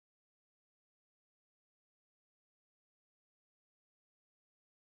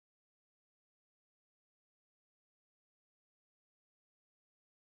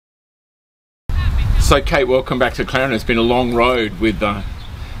So Kate, welcome back to Clarendon. It's been a long road with the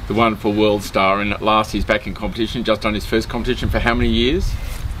wonderful World Star, and at last he's back in competition, just on his first competition for how many years?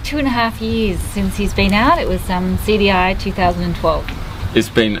 2.5 years since he's been out. It was CDI 2012. It's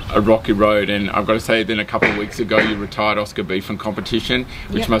been a rocky road, and I've got to say, then a couple of weeks ago you retired Oscar B from competition,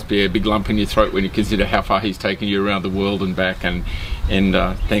 which must be a big lump in your throat when you consider how far he's taken you around the world and back, and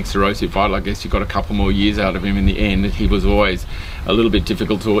thanks to Rosehip Vital, I guess you got a couple more years out of him in the end. He was always a little bit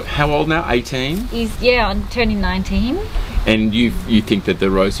difficult to... How old now? 18? He's, I'm turning 19. And you think that the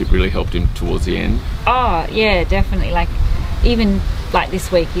Rosehip really helped him towards the end? Oh, yeah, definitely. Like, even like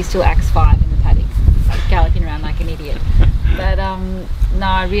this week, he still acts 5 in the paddock, like galloping around like an idiot. But no,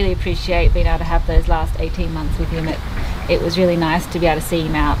 I really appreciate being able to have those last 18 months with him. It was really nice to be able to see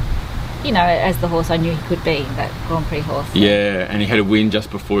him out, you know, as the horse I knew he could be, that Grand Prix horse. So. Yeah, and he had a win just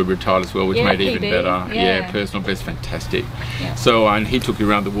before he retired as well, which made it even better. Yeah, personal best, fantastic. Yeah. So, and he took you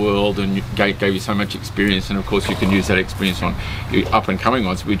around the world and gave you so much experience, and of course you can use that experience on your up and coming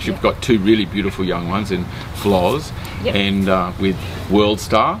ones, which you've got 2 really beautiful young ones in Floz and with World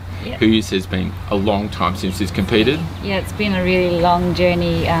Star, who you say has been a long time since he's competed. Yeah, it's been a really long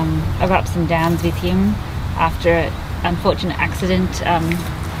journey of ups and downs with him. After an unfortunate accident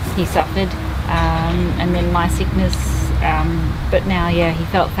he suffered, and then my sickness, but now he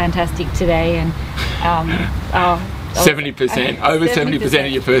felt fantastic today, and 70%, over 70%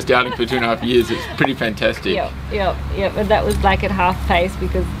 of your first outing for 2.5 years. It's pretty fantastic. Yep. And that was like at half pace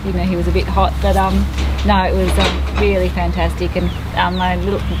because, you know, he was a bit hot, but no, it was really fantastic. And my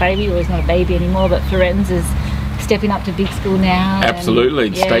little baby, well, he's not a baby anymore, but Fitzhardinge is stepping up to big school now. Absolutely,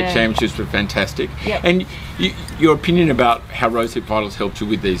 and, state championships were fantastic. And your opinion about how Rosehip Vital's helped you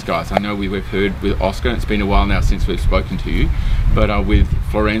with these guys? I know we've heard with Oscar, and it's been a while now since we've spoken to you, but with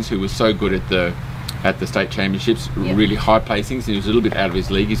Fitzhardinge, who was so good at the state championships, really high placings. He was a little bit out of his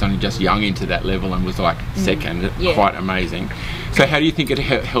league. He's only just young into that level and was like second. Quite amazing. So how do you think it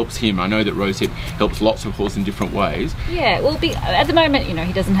helps him? I know that Rosehip helps lots of horses in different ways. Yeah, well, at the moment, you know,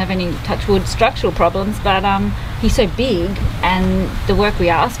 he doesn't have any touchwood structural problems, but he's so big, and the work we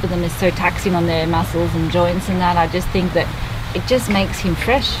ask for them is so taxing on their muscles and joints and that. I just think that it just makes him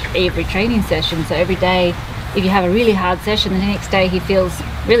fresh every training session. So every day, if you have a really hard session, the next day he feels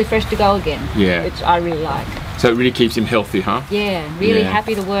really fresh to go again. Which I really like. So it really keeps him healthy, huh? Yeah, really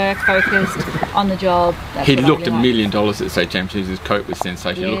happy to work, focused on the job. He looked $1 million at state championships. His coat was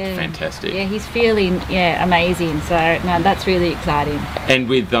sensational. He looked fantastic. Yeah, he's feeling amazing. So no, that's really exciting. And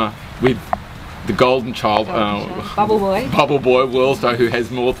with the golden child, Bubble Boy World Star, who has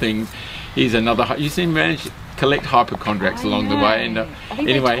more things. He's another. You seem to manage to collect hypochondriacs along the way, and I think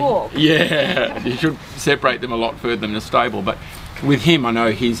anyway, you should separate them a lot further than a stable. But with him, I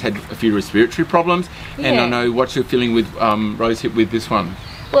know he's had a few respiratory problems, and I know what's your feeling with Rosehip with this one.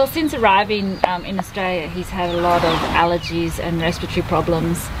 Well, since arriving in Australia, he's had a lot of allergies and respiratory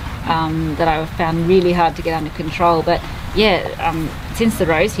problems that I found really hard to get under control. But since the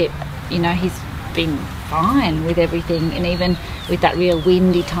Rosehip, you know, he's been fine with everything, and even with that real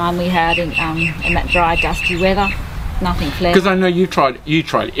windy time we had and that dry, dusty weather, nothing flared. Because I know you tried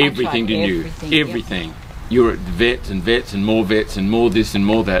everything, didn't you? Everything. You were at vets and more vets and more this and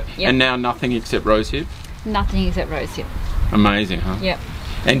more that, and now nothing except Rosehip? Nothing except Rosehip. Amazing, huh? Yep.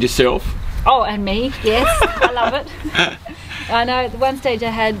 And yourself? Oh, and me, yes. I love it. I know at one stage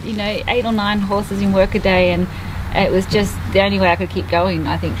I had, you know, 8 or 9 horses in work a day, and it was just the only way I could keep going,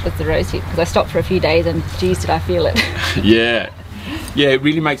 I think, was the Rosehip, because I stopped for a few days and geez, did I feel it. Yeah, it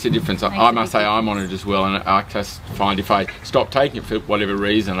really makes a difference. I must say I'm on it as well, and I just find if I stop taking it for whatever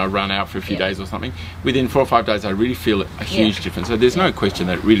reason, I run out for a few days or something, within 4 or 5 days I really feel a huge difference. So there's no question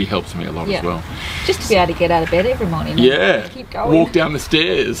that it really helps me a lot as well. Just to be able to get out of bed every morning and keep going. Walk down the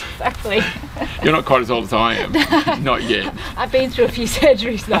stairs. Exactly. You're not quite as old as I am. Not yet. I've been through a few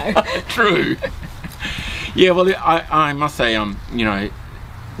surgeries though. True. Yeah, well, I must say, you know,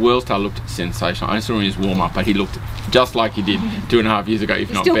 World Star looked sensational. I saw him in his warm-up, but he looked just like he did 2.5 years ago,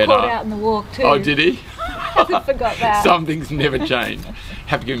 if not better. Still caught out in the walk too. Oh, did he? I forgot that. Some things never change.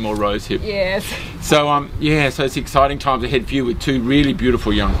 Have to give him more Rosehip. Yes. So so it's exciting times ahead for you with 2 really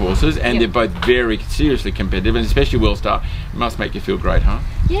beautiful young horses, and they're both very seriously competitive, and especially World Star. It must make you feel great, huh?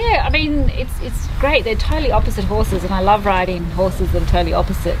 Yeah, I mean, it's great. They're totally opposite horses, and I love riding horses that are totally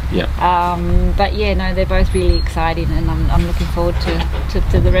opposite. But yeah, no, they're both really exciting, and I'm looking forward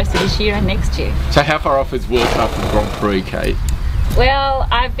to the rest of this year and next year. So how far off is World Star from Grand Prix, Kate? Well,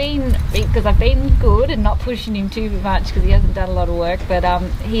 I've been good and not pushing him too much because he hasn't done a lot of work, but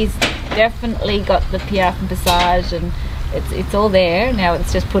he's definitely got the PR from Passage, and it's all there now.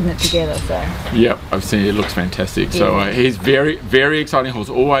 It's just putting it together. So I've seen it. It looks fantastic. So he's very, very exciting horse.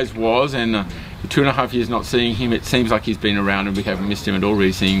 Always was, and the 2.5 years not seeing him, it seems like he's been around and we haven't missed him at all.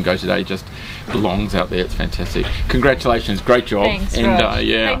 Really seeing him go today, just belongs out there. It's fantastic. Congratulations, great job. Thanks, and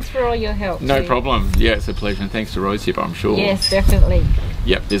yeah, thanks for all your help. No problem. Yeah, it's a pleasure, and thanks to Rosehip, I'm sure. Yes, definitely.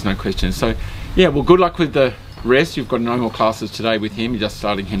 Yep, there's no question. So yeah, well, good luck with the rest. You've got no more classes today with him. You're just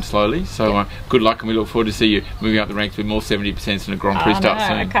starting him slowly. So good luck, and we look forward to see you moving up the ranks with more 70% and a Grand Prix start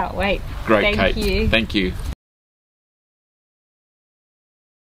soon. I can't wait. Great, Thank Kate. You. Thank you.